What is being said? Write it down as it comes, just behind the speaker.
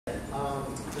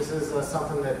This is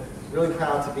something that really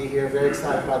proud to be here, very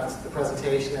excited about the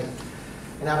presentation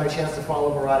and having a chance to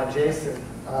follow Murad and Jason.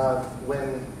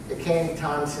 When it came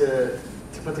time to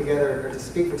put together, or to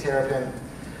speak for Terrapin,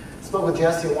 spoke with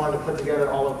Jesse and wanted to put together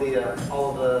all of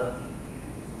the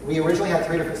we originally had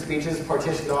 3 different speeches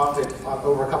partitioned off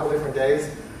over a couple different days.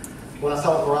 When I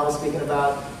saw what Murad was speaking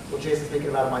about, what Jason's speaking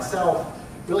about, and myself,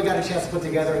 really got a chance to put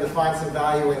together and define some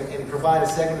value and provide a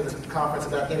segment of this conference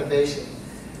about innovation,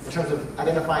 in terms of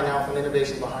identifying alpha and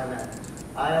innovation behind that.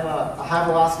 I am a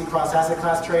high-velocity cross-asset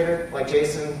class trader, like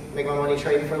Jason, make my money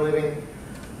trading for a living.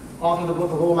 Author of the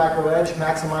book, The Global Macro Edge,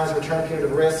 Maximize Return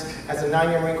Punitive Risk. As a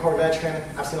 9-year Marine Corps veteran,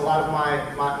 I've seen a lot of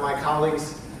my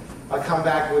colleagues come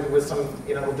back with some,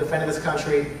 who've defended this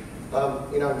country,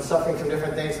 suffering from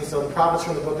different things. And so the profits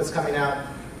from the book that's coming out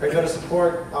are going to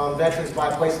support veterans by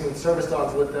placing service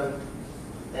dogs with them.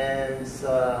 And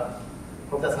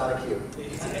hope that's not a cue.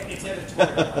 It's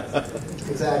editorial.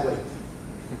 Exactly.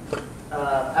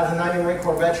 As a 9-year Marine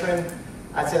Corps veteran,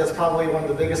 I'd say that's probably one of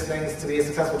the biggest things to be a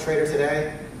successful trader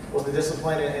today, was the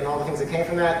discipline and all the things that came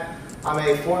from that. I'm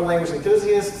a foreign language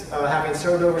enthusiast, having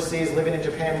served overseas, living in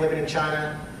Japan, living in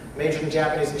China, majored in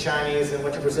Japanese and Chinese, and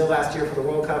went to Brazil last year for the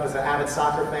World Cup as an avid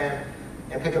soccer fan,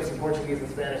 and picked up some Portuguese and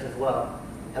Spanish as well.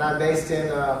 And I'm based in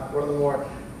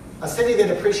a city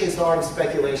that appreciates the art of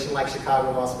speculation, like Chicago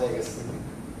and Las Vegas.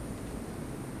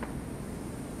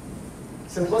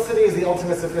 Simplicity is the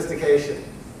ultimate sophistication.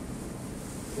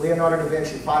 Leonardo da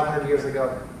Vinci, 500 years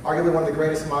ago, arguably one of the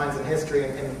greatest minds in history.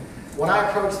 And when I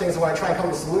approach things, when I try and come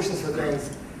up with solutions for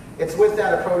things, it's with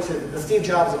that approach, the Steve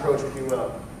Jobs approach, if you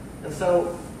will. And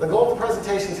so the goal of the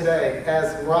presentation today,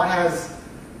 as Murad has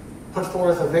put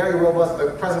forth a very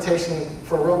robust presentation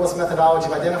for a robust methodology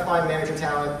of identifying manager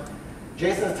talent,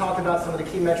 Jason has talked about some of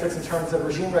the key metrics in terms of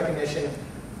regime recognition.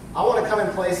 I want to come in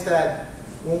place that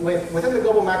within the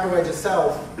Global Macro Edge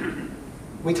itself,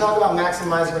 we talk about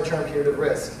maximizing return punitive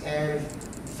risk. And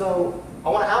so I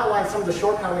want to outline some of the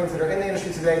shortcomings that are in the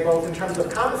industry today, both in terms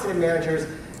of compensated managers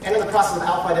and in the process of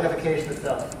alpha identification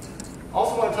itself.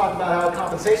 Also want to talk about how a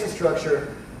compensation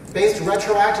structure based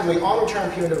retroactively on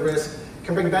return punitive risk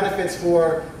can bring benefits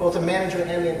for both the manager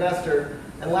and the investor.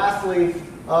 And lastly,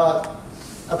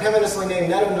 a piminously named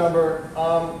Netto Number,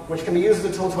 which can be used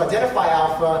as a tool to identify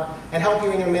alpha and help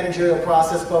you in your managerial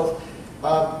process, both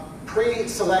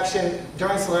pre-selection,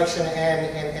 during selection,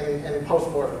 and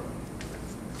post-mortem.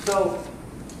 So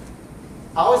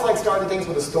I always like starting things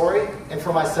with a story, and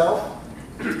for myself,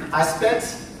 I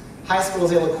spent high school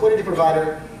as a liquidity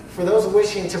provider for those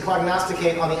wishing to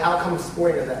prognosticate on the outcome of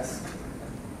sporting events.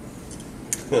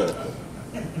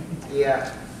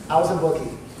 Yeah, I was a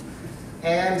bookie.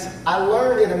 And I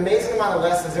learned an amazing amount of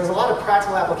lessons. There was a lot of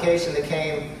practical application that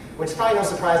came, which is probably no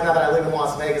surprise now that I live in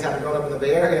Las Vegas, having grown up in the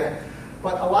Bay Area.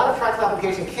 But a lot of practical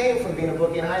application came from being a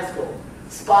bookie in high school.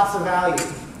 Spots of value,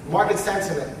 market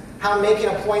sentiment, how making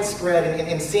a point spread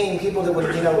and seeing people that would,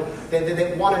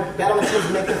 that want to bet on the teams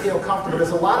to make them feel comfortable.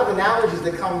 There's a lot of analogies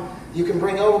that you can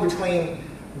bring over between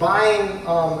buying,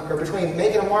 or between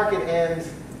making a market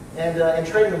and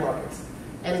trading the markets.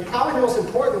 And probably the most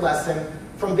important lesson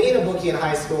from being a bookie in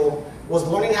high school was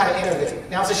learning how to innovate.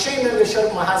 Now, it's a shame that they showed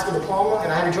up my high school diploma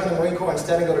and I had to join the Marine Corps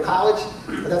instead and go to college,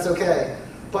 but that's okay.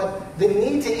 But the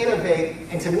need to innovate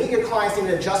and to meet your clients need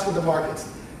to adjust with the markets.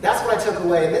 That's what I took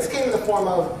away. And this came in the form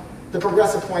of the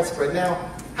progressive point spread. Now,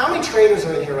 how many traders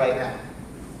are in here right now?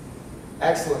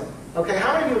 Excellent. Okay,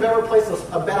 how many of you have ever placed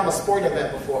a bet on a sporting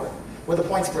event before with a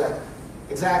point spread?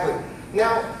 Exactly.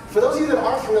 Now, for those of you that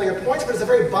aren't familiar, point spread is a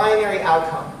very binary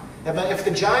outcome. If the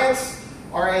Giants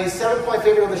are a 7-point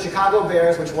favorite over the Chicago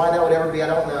Bears, which why that would ever be, I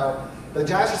don't know. But the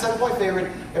Giants are a 7-point favorite.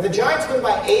 If the Giants win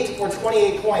by 8 or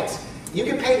 28 points, you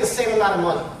get paid the same amount of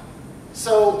money.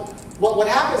 So what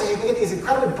happens is you can get these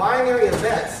incredibly binary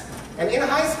events. And in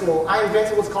high school, I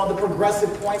invented what's called the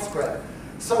progressive point spread.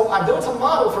 So I built a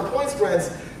model for point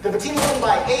spreads that if a team won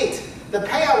by 8, the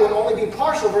payout would only be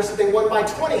partial versus if they won by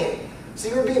 28. So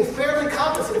you were being fairly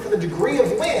compensated for the degree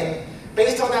of win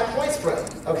based on that point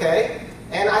spread, okay?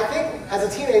 And I think as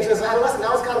a teenager, as an adolescent,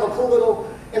 that was kind of a cool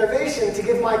little innovation to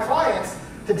give my clients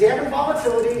to dampen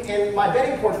volatility in my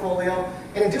betting portfolio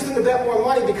and induce them to bet more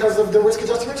money because of the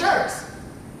risk-adjusted returns.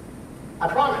 I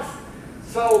promise.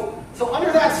 So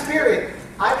under that spirit,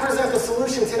 I present the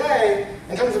solution today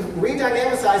in terms of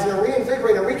redynamicizing and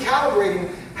reinvigorating and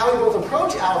recalibrating how we both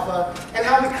approach alpha and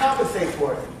how we compensate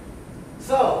for it.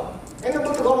 So, in the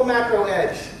book, The Global Macro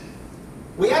Edge,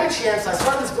 we had a chance. I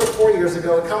started this book 4 years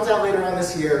ago. It comes out later on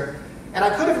this year. And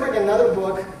I could have written another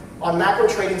book on macro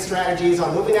trading strategies,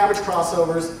 on moving average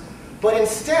crossovers. But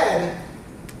instead,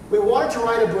 we wanted to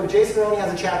write a book. Jason Roney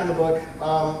has a chapter in the book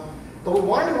But we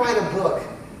wanted to write a book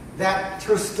that,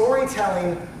 through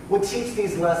storytelling, would teach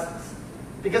these lessons.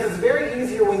 Because it's very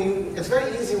easy when you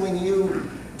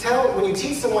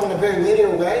teach someone in a very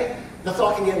linear way, the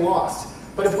thought can get lost.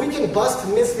 But if we can bust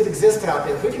the myths that exist out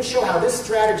there, if we can show how this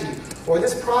strategy or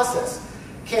this process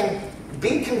can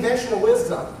beat conventional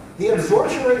wisdom, the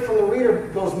absorption rate from the reader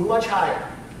goes much higher.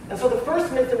 And so the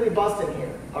first myth that we bust in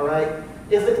here, all right,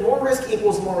 is that more risk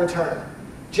equals more return.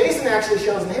 Jason actually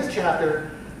shows in his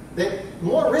chapter that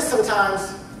more risk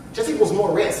sometimes just equals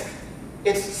more risk.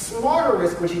 It's smarter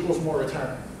risk which equals more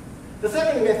return. The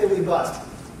second myth that we bust,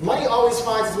 money always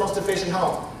finds its most efficient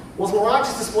home. Well, as Murat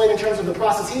just displayed in terms of the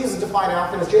process he uses to find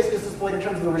alpha, and as Jason just displayed in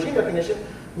terms of the regime recognition,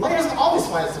 money doesn't always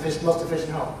find its most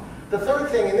efficient home. The third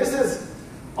thing, and this is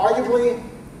arguably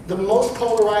the most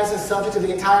polarizing subject of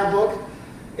the entire book,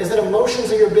 is that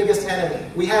emotions are your biggest enemy.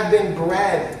 We have been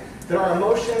bred that our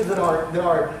emotions,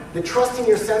 that trusting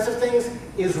your sense of things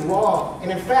is wrong.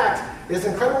 And in fact, there's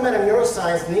an incredible man of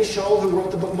neuroscience, Nish Scholl, who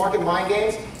wrote the book Market Mind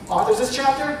Games, authors this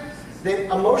chapter,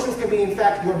 that emotions can be, in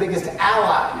fact, your biggest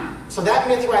ally. So that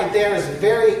myth right there is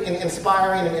very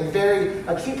inspiring and very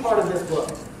a key part of this book.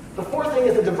 The fourth thing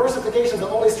is that diversification is the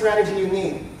only strategy you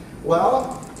need.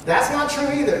 Well, that's not true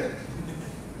either.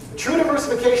 True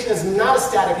diversification is not a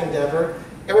static endeavor.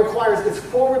 It requires its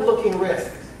forward-looking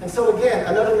risk. And so again,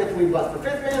 another myth we bust. The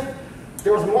fifth myth,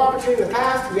 there was more opportunity in the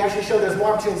past. We actually showed there's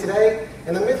more opportunity today.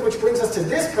 And the myth which brings us to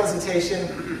this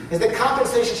presentation is that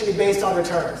compensation should be based on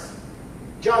returns.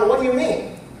 John, what do you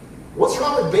mean? What's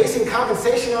wrong with basing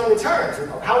compensation on returns?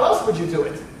 How else would you do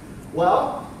it?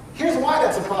 Well, here's why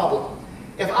that's a problem.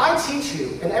 If I teach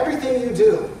you, and everything you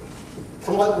do,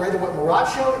 from whether what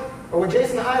Murat showed or what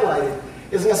Jason highlighted,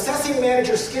 is an assessing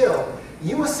manager skill,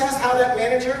 you assess how that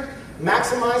manager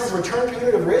maximizes return per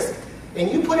unit of risk,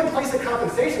 and you put in place a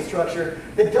compensation structure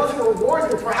that doesn't reward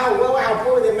them for how well or how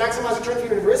poorly they maximize return per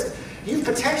unit of risk, you've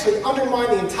potentially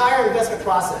undermined the entire investment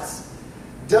process.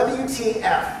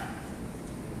 WTF.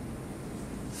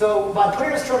 So by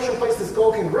putting a structure in place that's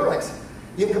goal congruent,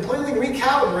 you can completely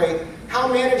recalibrate how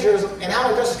managers and how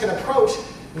investors can approach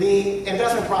the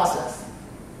investment process.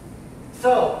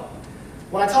 So,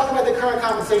 when I talk about the current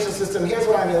compensation system, here's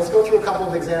what I mean. Let's go through a couple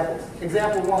of examples.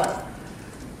 Example one.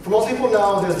 For most people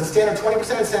know, there's the standard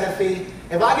 20% incentive fee.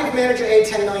 If I give manager A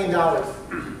 $10 million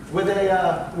with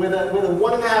a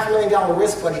 $1.5 million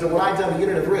risk budget, or what I dub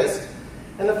unit of risk,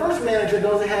 and the first manager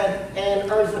goes ahead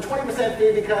and earns the 20%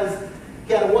 fee because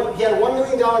he had a $1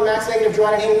 million max negative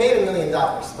drawdown and he made $1 million.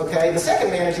 Okay? The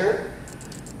second manager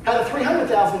had a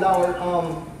 $300,000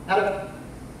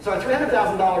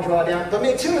 drawdown, but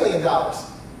made $2 million.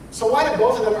 So why did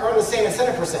both of them earn the same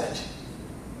incentive percentage?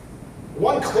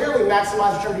 One clearly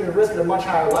maximized return per unit of risk at a much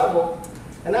higher level,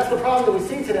 and that's the problem that we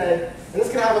see today, and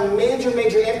this can have a major,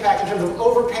 major impact in terms of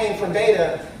overpaying for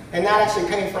beta and not actually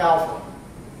paying for alpha.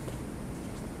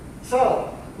 So,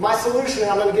 my solution,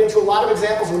 and I'm going to get into a lot of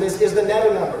examples of this, is the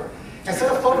Netto Number.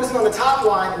 Instead of focusing on the top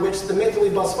line, which the myth that we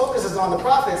bust focuses on, the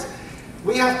profits,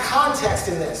 we have context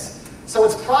in this. So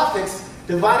it's profits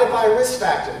divided by risk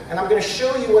factor. And I'm going to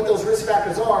show you what those risk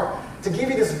factors are to give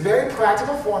you this very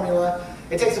practical formula.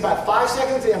 It takes about 5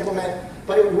 seconds to implement,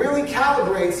 but it really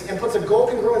calibrates and puts a goal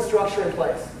congruent structure in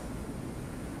place.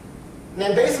 And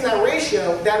then based on that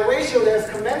ratio then is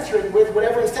commensurate with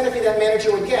whatever incentive fee that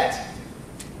manager would get.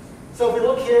 So if we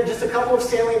look here, just a couple of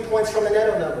salient points from the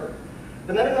Netto Number.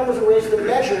 The Netto Number is a ratio that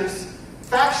measures,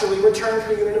 factually, return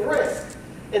per unit of risk.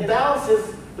 It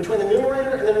balances between the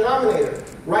numerator and the denominator.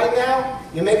 Right now,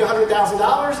 you make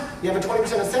 $100,000, you have a 20%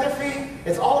 incentive fee,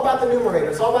 it's all about the numerator,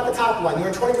 it's all about the top line, you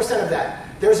earn 20% of that.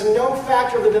 There's no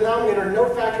factor of the denominator, no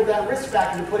factor of that risk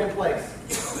factor to put in place.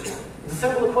 It's a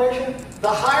simple equation. The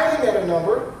higher the Netto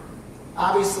Number,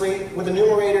 obviously, with the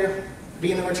numerator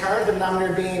being the return, the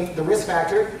denominator being the risk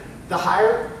factor, the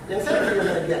higher incentive fee you're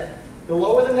going to get. The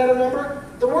lower the Netto Number,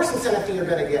 the worse incentive fee you're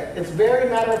going to get. It's very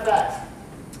matter of fact.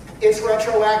 It's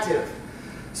retroactive.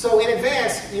 So in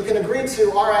advance, you can agree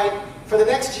to, all right, for the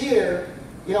next year,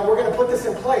 we're going to put this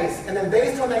in place, and then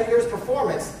based on that year's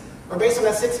performance, or based on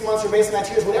that 6 months, or based on that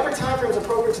 2 years, whatever time frame is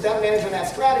appropriate to that manager and that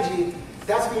strategy,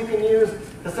 that's what you can use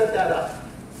to set that up.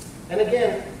 And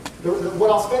again, what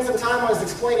I'll spend some time on is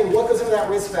explaining what goes into that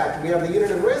risk factor. We have the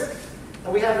unit of risk,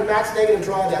 and we have the max negative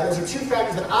drawdown. Those are two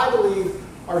factors that I believe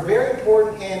are very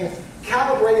important in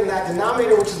calibrating that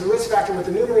denominator, which is the risk factor, with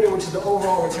the numerator, which is the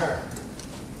overall return.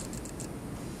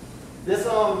 This,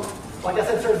 like I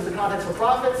said, serves as the context for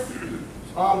profits.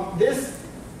 I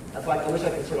wish I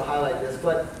could sort of highlight this,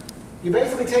 but you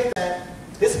basically take that,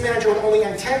 this manager would only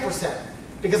earn 10%,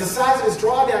 because the size of his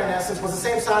drawdown, in essence, was the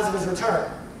same size of his return.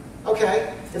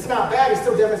 Okay, it's not bad, he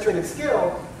still demonstrated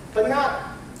skill, but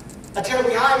not a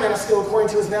terribly high amount of skill according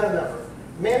to his Netto number.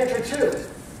 Manager 2,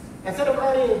 instead of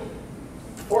earning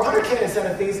 400K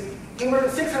incentive fees, he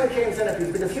earned 600K incentive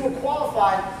fees because he would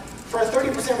qualify for a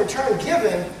 30% return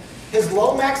given his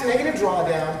low max negative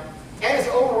drawdown and his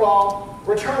overall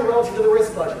return relative to the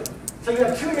risk budget. So you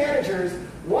have two managers.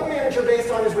 One manager, based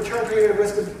on his return per unit of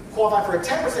risk, would qualify for a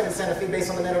 10% incentive fee based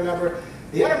on the Netto number.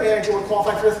 The other manager would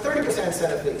qualify for a 30%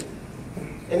 incentive fee.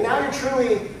 And now you're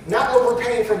truly not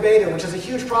overpaying for beta, which is a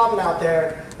huge problem out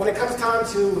there when it comes time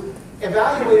to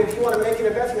evaluate if you want to make an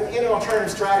investment in an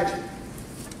alternative strategy.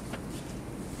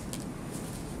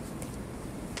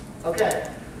 Okay,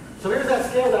 so here's that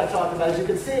scale that I talked about. As you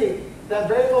can see, that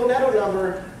very low Netto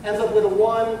number ends up with a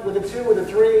 1, with a 2, with a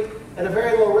 3, at a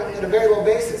very low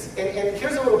basis. And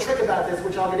here's a little trick about this,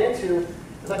 which I'll get into,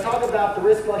 as I talk about the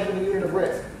risk budget and the unit of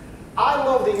risk. I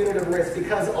love the unit of risk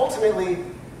because ultimately,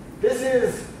 this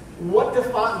is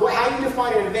how you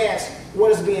define in advance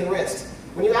what is being risked.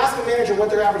 When you ask a manager what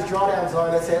their average drawdowns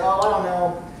are, they say, oh, I don't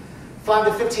know,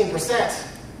 5 to 15%.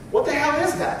 What the hell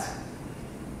is that?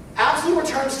 Absolute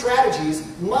return strategies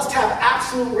must have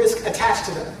absolute risk attached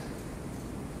to them.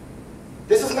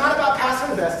 This is not about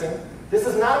passive investing. This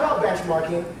is not about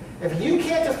benchmarking. If you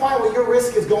can't define what your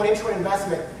risk is going into an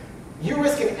investment, you're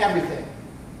risking everything.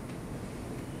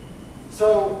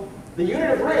 So the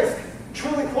unit of risk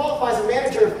truly qualifies a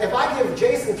manager. If I give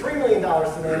Jason $3 million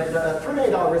to manage, a $3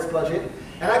 million risk budget,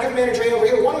 and I give manager A over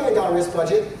here a $1 million risk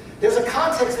budget, there's a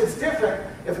context that's different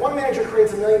if one manager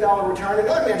creates a $1 million return and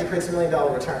another manager creates a $1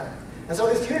 million return. And so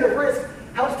this unit of risk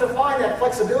helps define that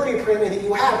flexibility premium that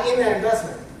you have in that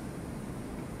investment.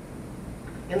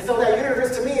 And so that unit of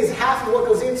risk to me is half of what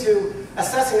goes into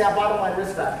assessing that bottom line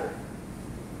risk factor.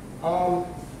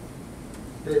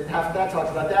 Half of that talks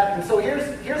about that. And so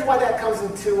here's why that comes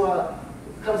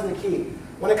into key.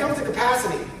 When it comes to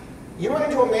capacity, you run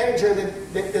into a manager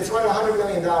that's running $100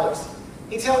 million.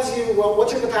 He tells you, well,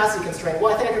 what's your capacity constraint?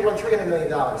 Well, I think I could run $300 million.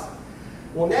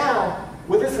 Well, now,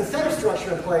 with this incentive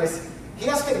structure in place, he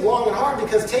has to think long and hard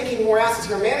because taking more assets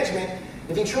from management,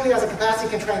 if he truly has a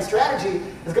capacity-constrained strategy,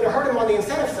 is going to hurt him on the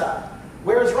incentive side.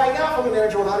 Whereas right now, if I'm a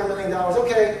manager with $100 million,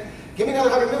 okay, give me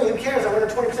another $100 million, who cares? I run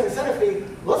a 20% incentive fee.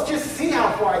 Let's just see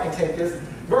how far I can take this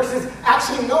versus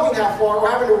actually knowing how far or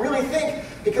having to really think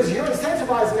because you're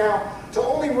incentivized now to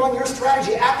only run your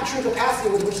strategy at the true capacity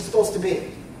with which it's supposed to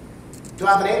be. Do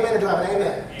I have an amen or do I have an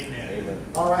amen? Amen. Amen.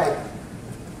 All right.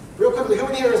 Real quickly, who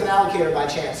in here is an allocator by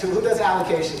chance? Who does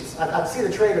allocations? I see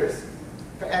the traders.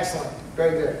 Excellent.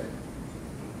 Very good.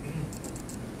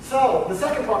 So, the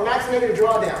second part, max negative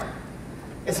drawdown.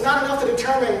 It's not enough to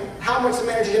determine how much the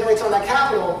manager generates on that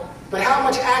capital, but how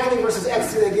much agony versus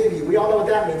ecstasy they give you. We all know what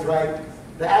that means, right?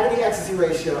 The agony-ecstasy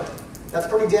ratio. That's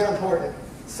pretty damn important.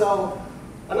 So,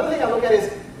 another thing I look at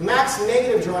is max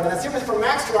negative drawdown. That's different from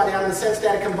max drawdown in the sense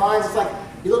that it combines, it's like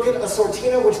you look at a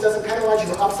sortino, which doesn't penalize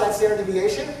you for upside standard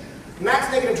deviation. Max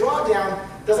negative drawdown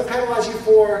doesn't penalize you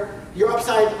for your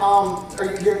upside, or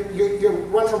your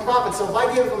run from profit. So if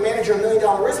I give a manager $1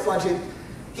 million risk budget,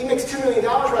 he makes $2 million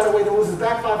right away, then loses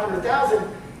back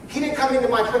 $500,000. He didn't come into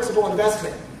my principal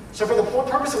investment. So for the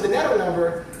purpose of the Netto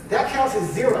number, that counts as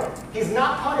zero. He's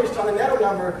not punished on the Netto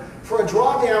number for a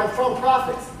drawdown from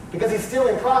profits because he's still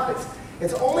in profits.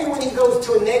 It's only when he goes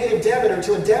to a negative debit or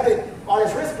to a debit on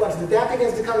his risk budget that that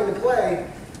begins to come into play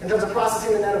in terms of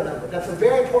processing the Netto number. That's a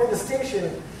very important distinction,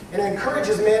 and it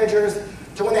encourages managers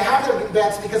to, when they have their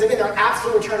bets, because again, they're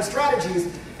absolute return strategies,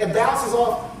 it bounces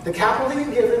off the capital that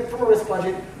you give them from a risk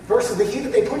budget versus the heat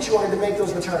that they put you on to make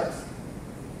those returns.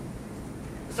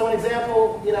 So an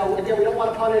example, again, we don't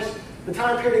want to punish. The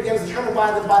time period again is determined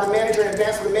by the manager in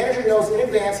advance, so the manager knows in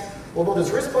advance what both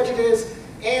his risk budget is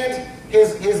and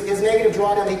his negative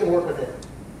drawdown, he can work with it.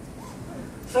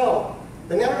 So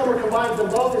the Netto number combines them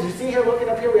both. As you see here, looking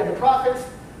up here, we have the profits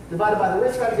divided by the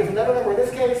risk factor gives the Netto number. In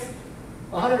this case,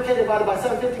 100K divided by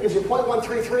 750 gives you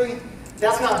 0.133.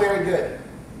 That's not very good.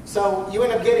 So you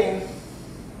end up getting,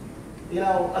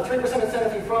 a 3%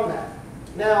 incentive fee from that.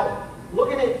 Now,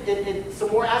 looking at some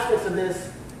more aspects of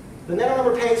this, the Netto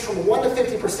number pays from 1 to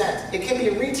 50%. It can be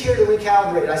re-tiered or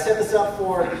recalibrated. I set this up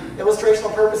for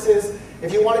illustrational purposes.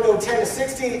 If you want to go 10 to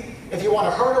 60, if you want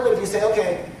to hurdle it, if you say,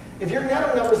 okay, if your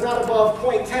Netto number is not above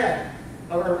 0.10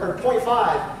 or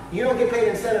 0.5, you don't get paid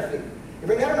an incentive fee. If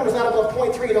your Netto number is not above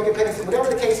 0.3, you don't get paid an incentive fee.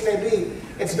 Whatever the case may be,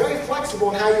 it's very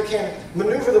flexible in how you can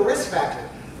maneuver the risk factor.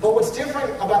 But what's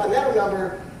different about the Netto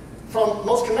number from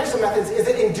most conventional methods is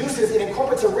it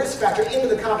incorporates a risk factor into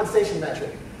the compensation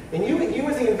metric. And you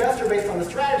as the investor, based on the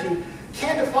strategy,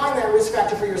 can define that risk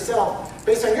factor for yourself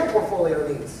based on your portfolio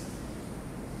needs.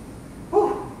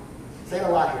 Whew, saying a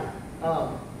lot here.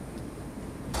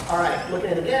 All All right, looking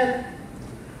at it again.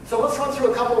 So let's run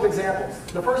through a couple of examples.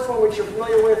 The first one, which you're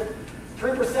familiar with,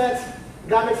 3%,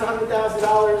 guy makes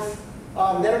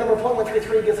 $100,000. Netto number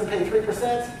 0.133 gets him paid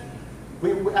 3%.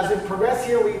 As we progress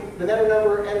here, the netto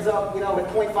number ends up, at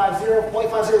 0.50.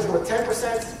 0.50 is worth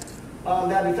 10%.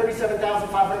 That'd be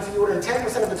 $37,500. So you order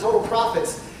 10% of the total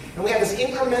profits. And we have this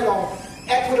incremental,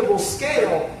 equitable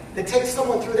scale that takes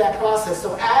someone through that process.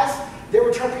 So as their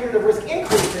return period of risk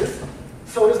increases,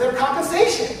 so does their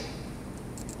compensation.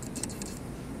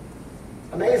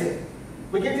 Amazing.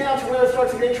 We get down to where it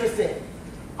starts to get interesting.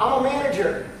 I'm a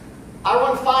manager. I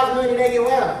run $5 million in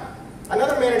AUM.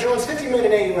 Another manager runs $50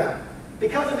 million in AUM.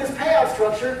 Because of this payout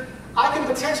structure, I can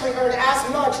potentially earn as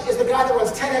much as the guy that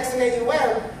runs 10x in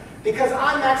AUM because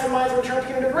I maximize return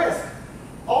period of risk.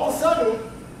 All of a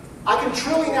sudden, I can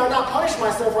truly now not punish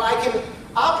myself, or I can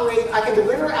operate, I can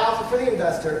deliver alpha for the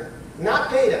investor,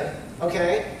 not beta,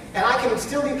 okay? And I can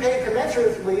still be paid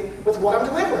commensurately with what I'm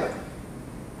delivering.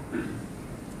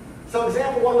 So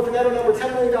example one with the netto number,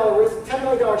 $10 million risk, $10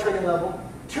 million trading level,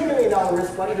 $2 million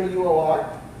risk budget, or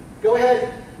UOR. Go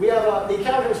ahead, we have the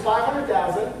account is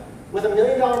 $500,000 with $1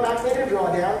 million max negative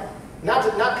drawdown. Not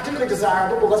particularly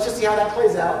desirable, but let's just see how that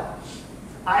plays out.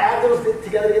 I add those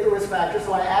together to get the risk factor,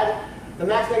 so I add the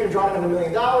max negative drawdown of $1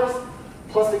 million,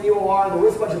 plus the UOR, the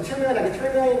risk budget of $2 million, I get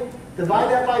 $3 million.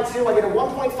 Divide that by 2, I get a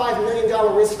 $1.5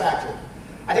 million risk factor.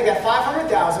 I take that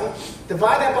 $500,000,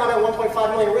 divide that by my $1.5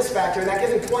 million risk factor, and that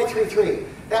gives me 0.33.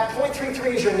 That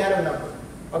 0.33 is your netto number,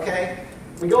 okay?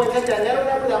 We go and take that netto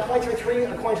number, that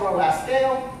 0.33, according to our last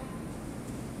scale.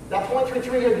 That 0.33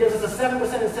 here gives us a 7%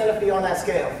 incentive fee on that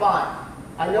scale. Fine.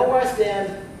 I know where I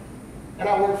stand, and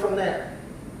I work from there.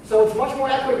 So it's much more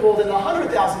equitable than the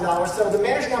 $100,000. So the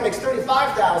manager now makes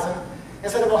 $35,000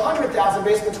 instead of $100,000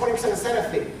 based on the 20%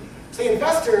 incentive fee. So the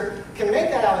investor can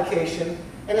make that allocation,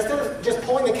 and instead of just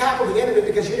pulling the capital at the end of it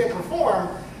because you didn't perform,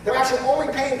 they're actually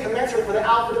only paying commensurate for the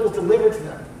alpha that was delivered to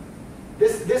them.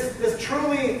 This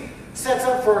truly sets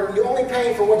up for you only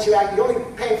paying for what you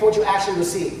actually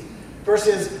receive.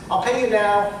 Versus I'll pay you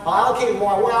now, I'll allocate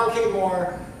more, I won't allocate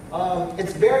more.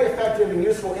 It's very effective and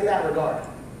useful in that regard.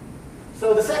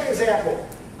 So the second example,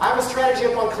 I have a strategy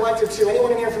up on Collective 2.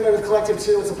 Anyone in here familiar with Collective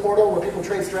 2? It's a portal where people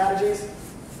trade strategies.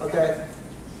 Okay.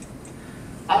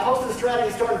 I posted a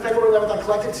strategy starting February 11th on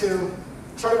Collective 2.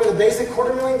 Started with a basic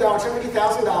 $250,000,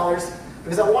 $250,000,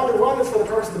 because I wanted to run this for the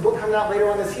purpose of the book coming out later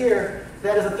on this year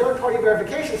that is a third-party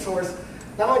verification source.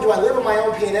 Not only do I live on my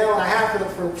own P&L, and I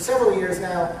have for several years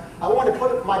now, I wanted to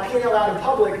put my P&L out in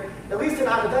public, at least in a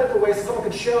hypothetical way, so someone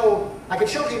I could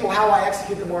show people how I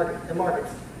execute the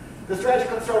markets. The strategy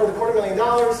started with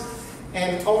 $250,000,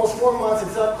 and almost 4 months,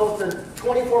 it's up close to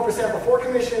 24% before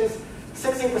commissions,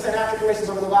 16% after commissions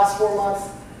over the last 4 months.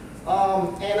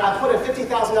 And I put a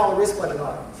 $50,000 risk budget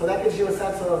on it. So that gives you a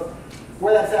sense of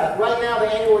where that's at. Right now, the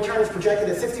annual return is projected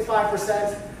at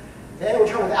 65%. The annual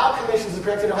return without commissions is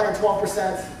projected at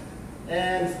 112%.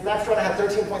 And max drawdown had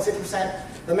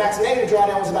 13.6%. The max negative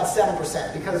drawdown was about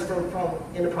 7% because from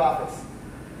into profits.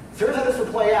 So here's how this would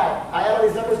play out. I add all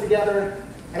these numbers together,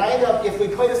 and I end up, if we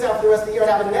play this out for the rest of the year, I'd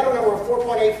have a netto number of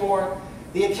 4.84.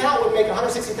 The account would make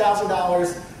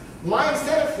 $160,000. My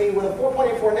incentive fee with a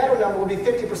 4.84 netto number would be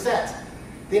 50%.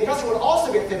 The investor would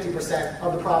also get 50%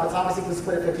 of the profits, obviously if we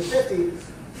split it 50-50.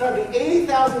 So that would be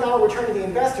 $80,000 return to the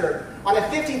investor on a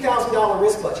 $50,000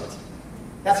 risk budget.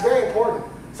 That's very important.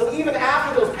 So even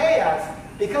after those payouts,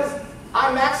 because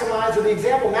I maximize, or the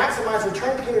example maximize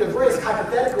return period of risk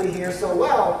hypothetically here so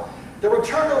well, the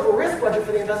return over risk budget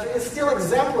for the investor is still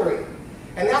exemplary.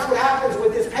 And that's what happens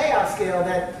with this payout scale,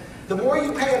 that the more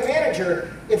you pay a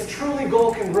manager, it's truly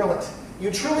goal congruent.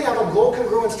 You truly have a goal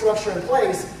congruent structure in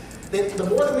place. The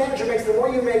more the manager makes, the more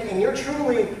you make, and you're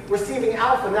truly receiving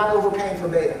alpha, not overpaying for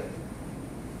beta.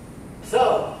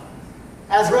 So,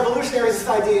 as revolutionary as this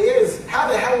idea is, how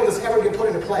the hell will this ever get put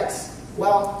into place?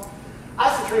 Well,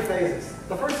 I see 3 phases.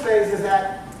 The first phase is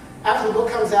that after the book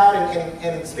comes out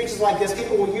and speeches like this,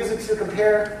 people will use it to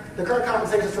compare the current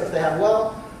compensation structure they have.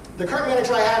 Well, the current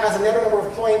manager I have has a netto number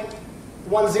of 0.10,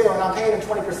 and I'm paying him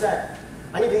 20%.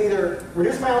 I need to either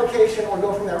reduce my allocation or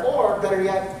go from there, or better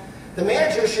yet, the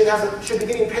manager should be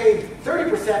getting paid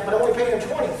 30%, but only paying him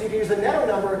 20%. So you can use the netto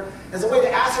number as a way to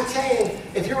ascertain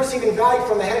if you're receiving value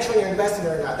from the hedge fund you're investing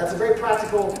in or not. That's a very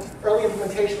practical early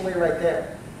implementation way right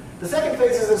there. The second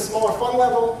phase is a smaller fund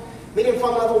level, medium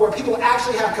fund level, where people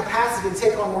actually have capacity to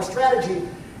take on more strategy,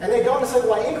 and they don't necessarily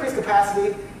want to increase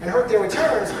capacity and hurt their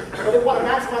returns, but they want to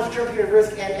maximize return period of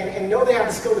risk and know they have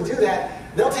the skill to do that.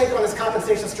 They'll take on this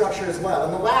compensation structure as well.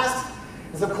 And the last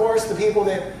is, of course, the people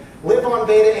that live on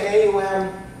beta and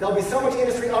AUM, there'll be so much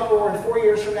industry uproar in 4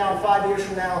 years from now and 5 years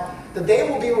from now that they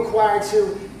will be required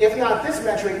to, if not this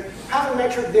metric, have a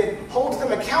metric that holds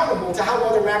them accountable to how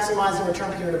well they're maximizing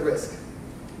return punitive risk.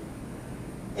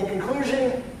 In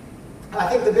conclusion, I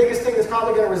think the biggest thing that's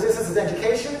probably going to resist this is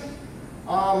education.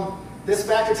 This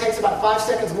factor takes about 5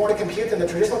 seconds more to compute than the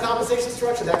traditional compensation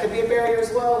structure. That could be a barrier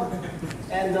as well.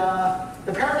 And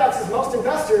the paradox is most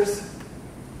investors,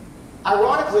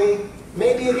 ironically,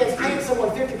 may be against paying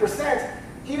someone 50%,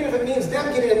 even if it means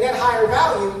them getting a net higher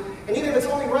value, and even if it's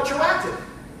only retroactive.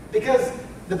 Because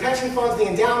the pension funds, the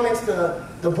endowments,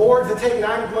 the boards that take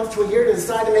 9 months to a year to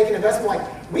decide to make an investment,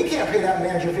 like, we can't pay that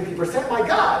manager 50%, my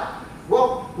God.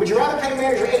 Well, would you rather pay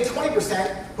manager A 20%,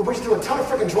 who puts you through a ton of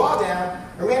freaking drawdown,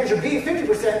 or manager B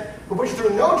 50%, who puts you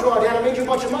through no drawdown and made you a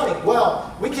bunch of money?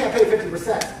 Well, we can't pay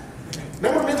 50%.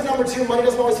 Remember myth number 2, money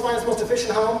doesn't always find its most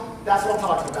efficient home? That's what I'm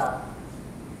talking about.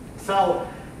 So,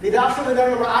 the adoption of the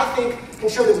Netto Number, I think, can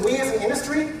show that we as an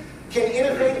industry can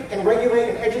innovate and regulate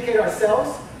and educate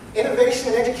ourselves.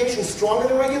 Innovation and education is stronger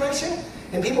than regulation.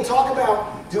 And people talk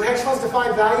about, do hedge funds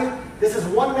define value? This is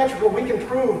one metric where we can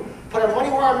prove, put our money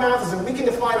where our mouth is, and we can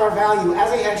define our value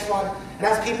as a hedge fund and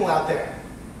as people out there.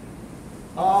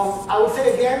 I would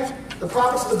say again, the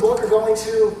profits of the book are going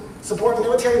to support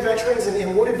military veterans,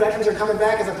 and wounded veterans are coming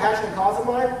back as a passionate cause of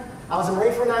mine. I was a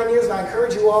Marine for 9 years, and I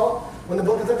encourage you all, when the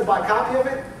book is up, to buy a copy of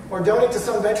it, or donate to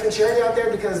some veteran charity out there,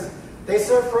 because they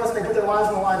serve for us and they put their lives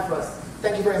on the line for us.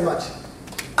 Thank you very much.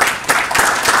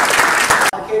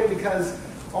 Allocator, because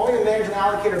only the manager and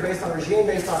allocator based on regime,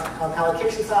 based on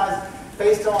allocation size,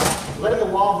 based on letting the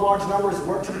law of large numbers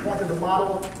work to the point of the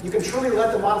model. You can truly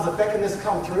let the model's effectiveness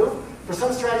come through. For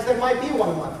some strategies, that might be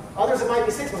 1 month. Others, it might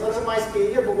be 6 months. Others, it might be a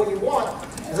year. But what you want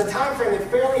is a time frame that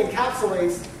fairly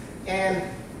encapsulates and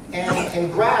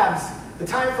grabs the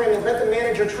time frame that let the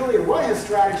manager truly run his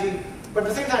strategy, but at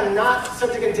the same time not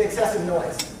subject it to excessive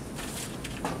noise.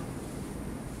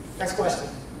 Next question.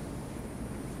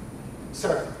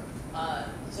 Sir.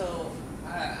 So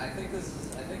I think this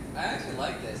is, I actually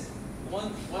like this.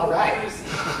 One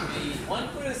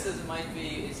criticism might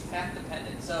be it's path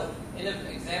dependent. So in an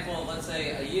example, let's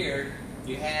say a year,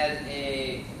 you had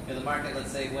the market,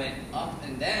 let's say, went up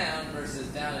and down versus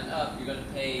down and up. You're going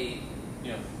to pay,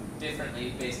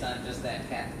 differently based on just that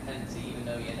path dependency, even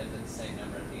though you end up at the same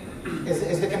number at the end of the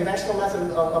year. Is the conventional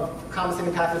method of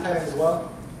compensating path dependent as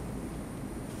well?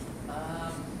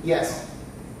 Yes.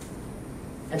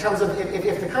 In terms of,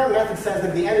 if the current method says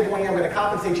that at the end of 1 year I'm going to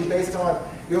compensate you based on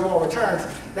your overall returns,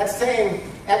 that same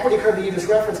equity curve that you just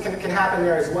referenced can happen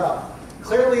there as well.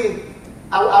 Clearly,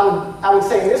 I would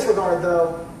say in this regard,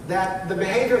 though, that the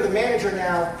behavior of the manager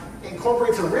now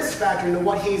incorporates a risk factor into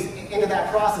what he's into that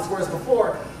process, whereas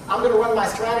before, I'm going to run my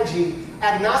strategy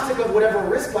agnostic of whatever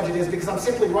risk budget is because I'm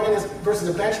simply running this versus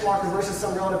a benchmark or versus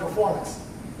some relative performance.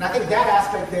 And I think that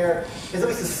aspect there is at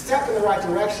least a step in the right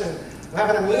direction of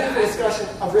having a meaningful discussion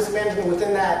of risk management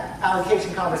within that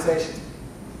allocation conversation.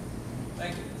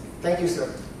 Thank you. Thank you,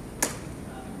 sir.